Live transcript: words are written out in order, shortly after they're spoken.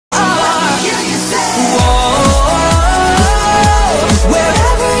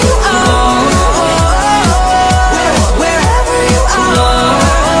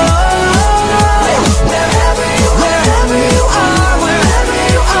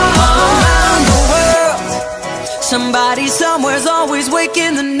Somebody somewhere's always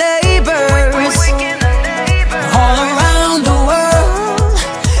waking the neighbors. All around the world,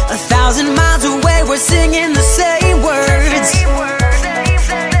 1,000 miles away, we're singing the same words.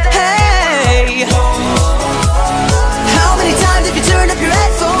 Hey, how many times have you turned up your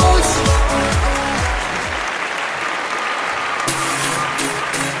headphones?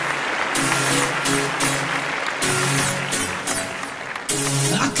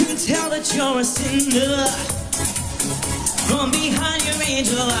 I can tell that you're a sinner from behind your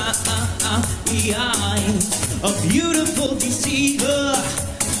angel eyes, a beautiful deceiver.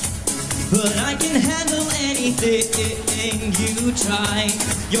 But I can handle anything you try.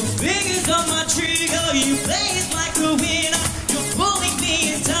 Your fingers on my trigger, you play it like a winner. You're pulling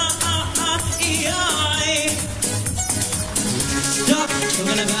me into stop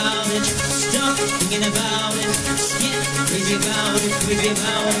talking about it, stop thinking about it. Get crazy about it, crazy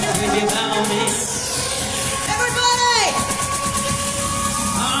about it, crazy about it. Everybody!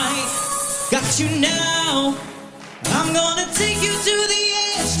 I got you now. I'm gonna take you to the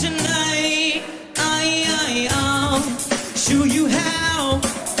edge tonight. I'll show you how.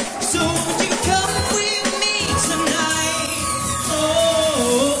 So won't you come with me tonight?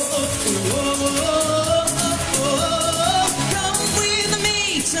 Come with me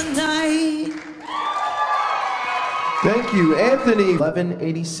tonight. Thank you, Anthony.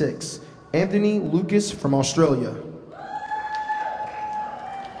 1186. Anthony Lucas from Australia.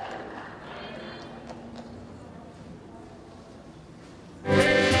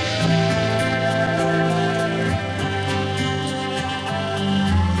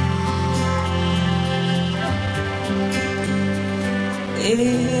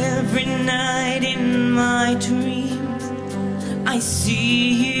 Every night in my dreams, I see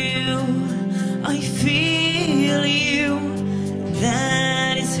you, I feel you.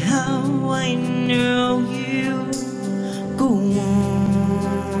 That is how I know you. Go on.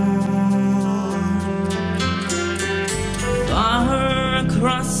 Far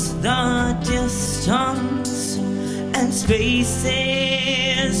across the distance and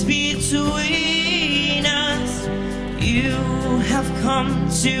spaces between us, you have come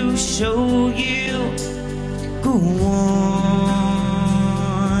to show you. Go on.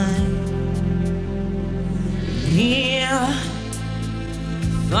 Near,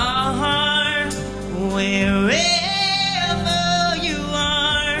 far, wherever you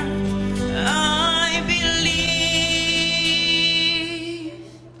are, I believe.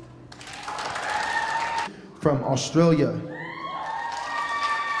 From Australia.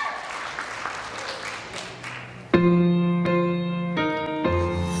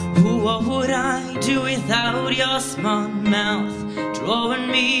 What would I do without your smart mouth, drawing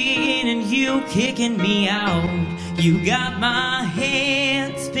me in and you kicking me out? You got my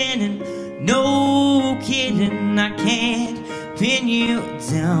head spinning, no kidding, I can't pin you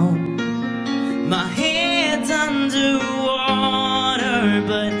down. My head's underwater,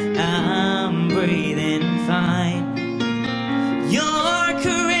 but I'm breathing fine. You're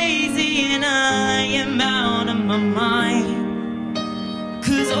crazy and I am out of my mind.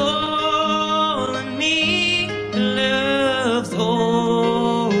 'Cause all of me loves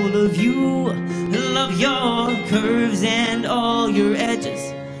all of you. Love your curves and all your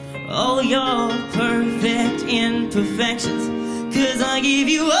edges, all your perfect imperfections. 'Cause I give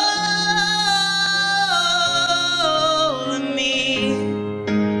you all of me,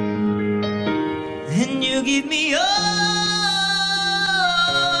 and you give me all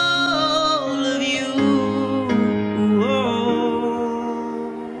of you.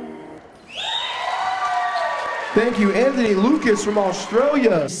 Thank you, Anthony Lucas from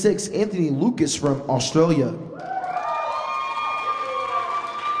Australia. 6, Anthony Lucas from Australia.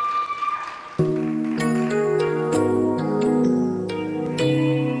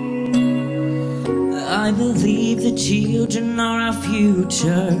 I believe the children are our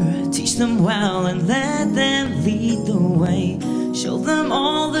future. Teach them well and let them lead the way. Show them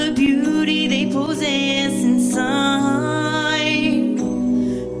all the beauty they possess inside.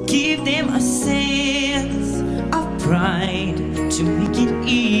 Give them a sense of pride to make it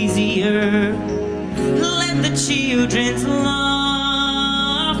easier. Let the children's laughter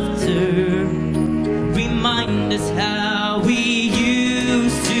remind us how we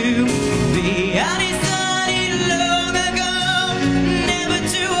used to be. I decided long ago never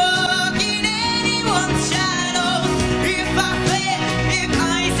to walk in anyone's shadows. If I fail, if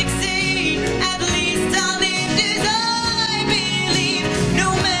I succeed, at least I'll live as I believe. No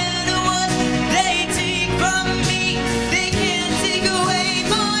matter what they take from me, they can't take away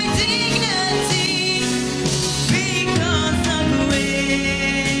my dignity. Because the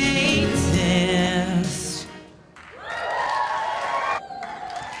greatest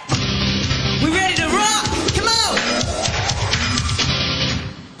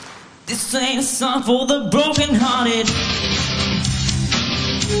song for the broken-hearted.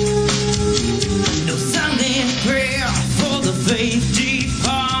 No silent prayer for the faith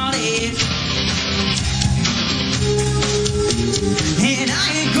departed. And I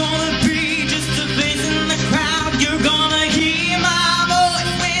ain't gonna be just a face in the crowd. You're gonna hear my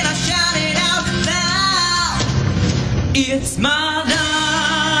voice when I shout it out loud. It's my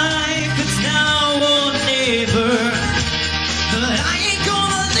life, it's now or never. But I ain't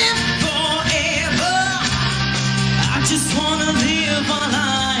gonna live forever. I just wanna live while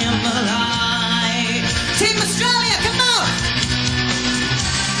I am alive. Team Australia, come on!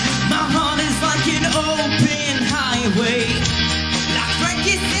 My heart is like an open highway. Like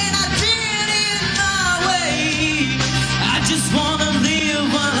Frankie said, I did it my way. I just wanna live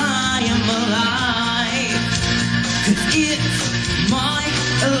while I am alive. 'Cause it's my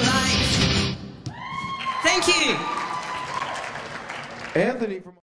life. Thank you. Anthony from